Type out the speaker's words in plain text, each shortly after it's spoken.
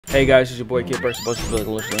Hey guys, it's your boy Kid Burst, supposed to be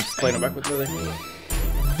like playing back with another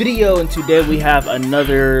video, and today we have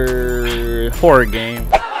another horror game.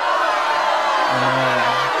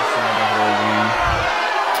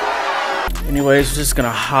 Anyways, just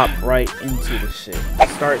gonna hop right into the shit.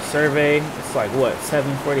 Start survey. It's like what,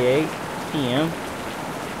 7:48 p.m.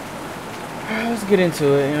 Let's get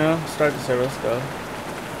into it. You know, start the survey. Let's go.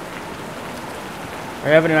 Are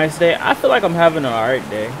you having a nice day? I feel like I'm having an alright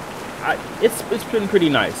day. It's been pretty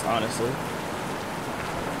nice, honestly.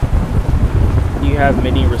 Do you have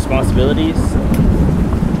many responsibilities?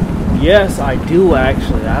 Yes, I do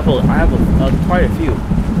actually. I have quite a few.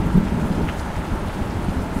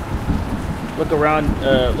 Look around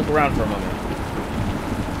for a moment.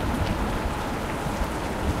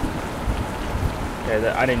 Okay,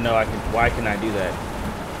 I didn't know I could. Why can I do that?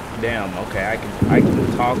 Damn. Okay, I can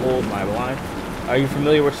toggle my blind. Are you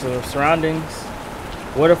familiar with the surroundings?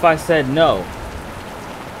 What if I said no?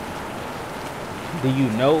 Do you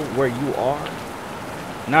know where you are?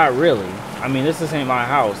 Not really. I mean, this ain't my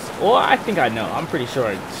house. Well, I think I know. I'm pretty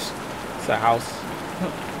sure it's a house.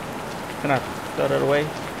 Can I throw that away?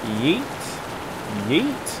 Yeet.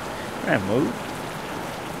 Yeet. Can I move?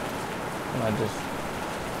 Can I just...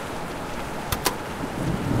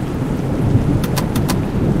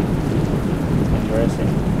 Interesting.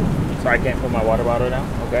 So I can't put my water bottle down?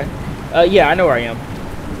 Okay. Yeah, I know where I am.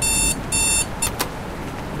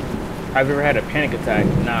 Have you ever had a panic attack?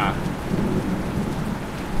 Nah.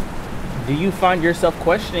 Do you find yourself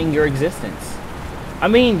questioning your existence? I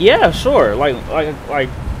mean, yeah, sure. Like,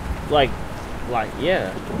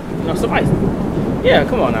 yeah. You know, somebody. Yeah,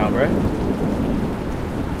 come on now, bro.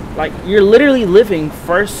 Like, you're literally living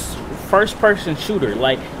first-person shooter.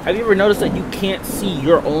 Like, have you ever noticed that you can't see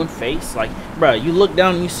your own face? Like, bro, you look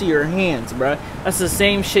down and you see your hands, bro. That's the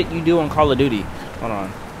same shit you do on Call of Duty. Hold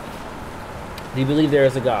on. Do you believe there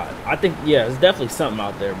is a God? I think, yeah, there's definitely something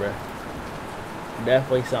out there, bro.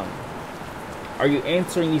 Definitely something. Are you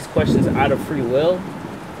answering these questions out of free will?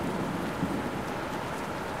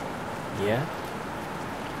 Yeah.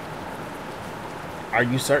 Are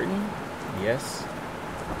you certain? Yes.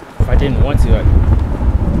 If I didn't want to,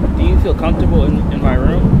 do you feel comfortable in my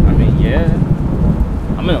room? I mean, yeah.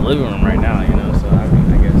 I'm in the living room right now, you know, so I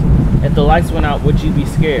mean, I guess. If the lights went out, would you be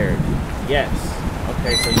scared? Yes.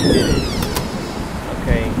 Okay, so you did it.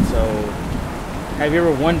 Okay, so have you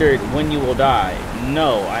ever wondered when you will die?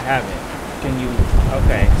 No, I haven't. Can you?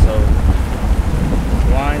 Okay, so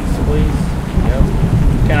blinds, please. Yep.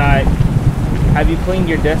 Can I? Have you cleaned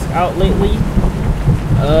your desk out lately?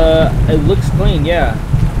 It looks clean, yeah.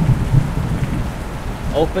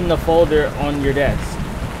 Open the folder on your desk.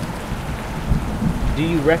 Do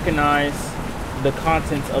you recognize the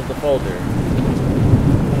contents of the folder?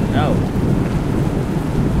 No.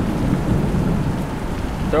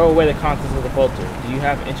 Throw away the contents of the folder. Do you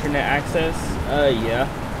have internet access? Yeah.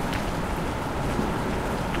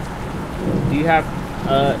 Do you have,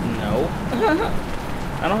 no.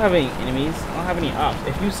 I don't have any enemies. I don't have any ops.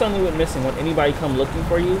 If you suddenly went missing, would anybody come looking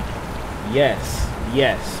for you? Yes.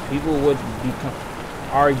 Yes. People would become...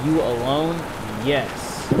 Are you alone?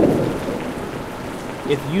 Yes.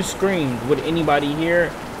 If you screamed, would anybody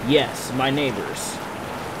hear? Yes, my neighbors.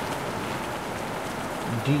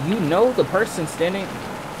 Do you know the person standing...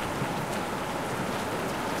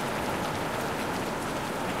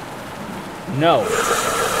 No.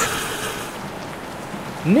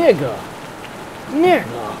 Nigga.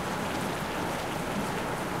 Nigga.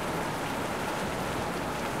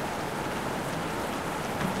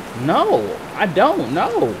 No, I don't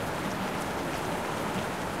know.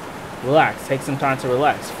 Relax. Take some time to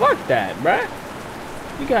relax. Fuck that, bruh.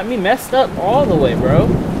 You got me messed up all the way, bro.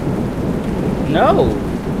 No.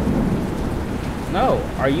 No.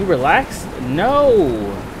 Are you relaxed? No.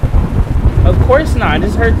 Of course not. I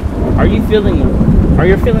just heard. Are your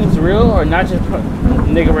feelings real or not just...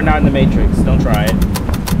 Nigga, we're not in the Matrix. Don't try it.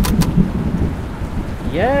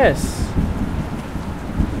 Yes.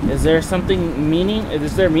 Is there something meaning?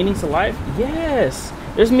 Is there meaning to life? Yes.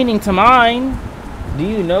 There's meaning to mine. Do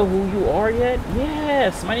you know who you are yet?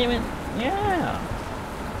 Yes. My name is... Yeah.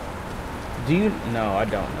 Do you... No, I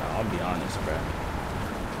don't know. I'll be honest, bro.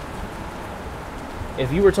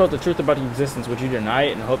 If you were told the truth about your existence, would you deny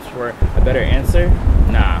it in hopes for a better answer?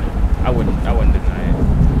 Nah, I wouldn't deny it.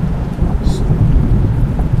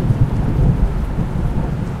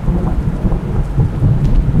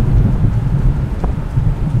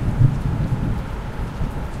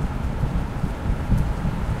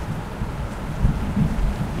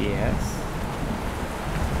 Yes.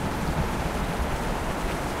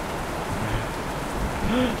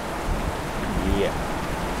 Yeah.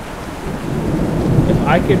 If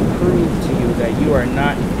I could prove to you that you are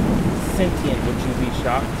not sentient, would you be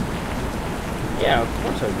shocked? Yeah, of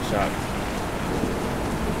course I'd be shocked.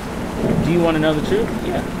 Do you want to know the truth?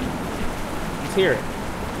 Yeah. Let's hear it.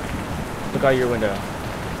 Look out your window.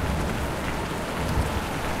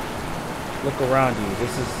 Look around you.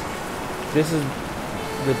 This is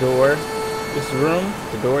the door. This room,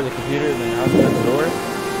 the door, the computer, and then house next door.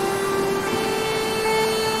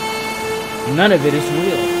 None of it is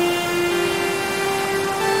real.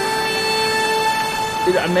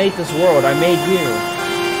 I made this world. I made you.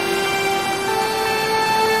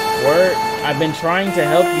 Word. I've been trying to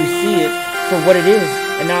help you see it for what it is,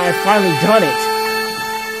 and now I've finally done it.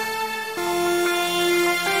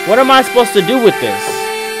 What am I supposed to do with this?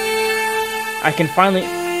 I can finally...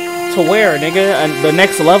 To where, nigga? And the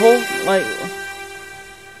next level? Like...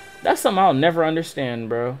 That's something I'll never understand,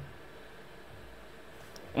 bro.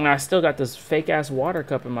 And I still got this fake-ass water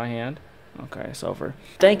cup in my hand. Okay, it's over.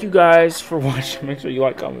 Thank you guys for watching. Make sure you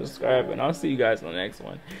like, comment, subscribe, and I'll see you guys in the next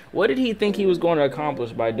one. What did he think he was going to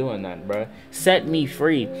accomplish by doing that, bro? Set me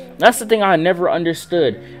free. That's the thing I never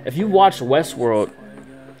understood. If you watch Westworld,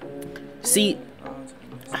 see...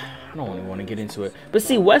 I don't really want to get into it. But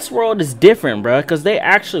see, Westworld is different, bro, because they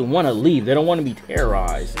actually want to leave. They don't want to be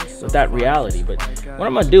terrorized with that reality. But what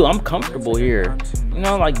I'm going to do, I'm comfortable here. You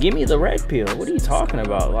know, like, give me the red pill. What are you talking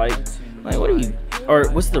about? Like what are you... Or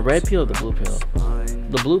what's the red pill or the blue pill?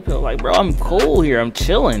 The blue pill. Like, bro, I'm cool here. I'm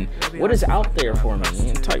chilling. What is out there for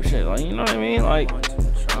me? Type shit. Like, you know what I mean? Like,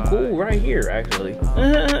 I'm cool right here, actually.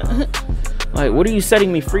 Like, what are you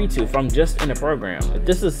setting me free to if I'm just in a program? If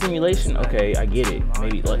this is a simulation, okay, I get it.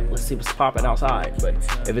 Maybe let's see what's popping outside. But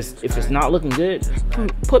if it's not looking good,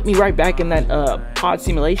 put me right back in that pod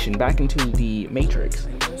simulation, back into the Matrix,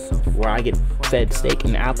 where I get fed steak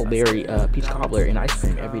and appleberry, peach cobbler, and ice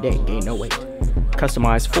cream every day and gain no weight.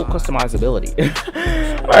 Customized, full customizability.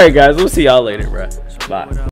 All right, guys, we'll see y'all later, bro. Bye.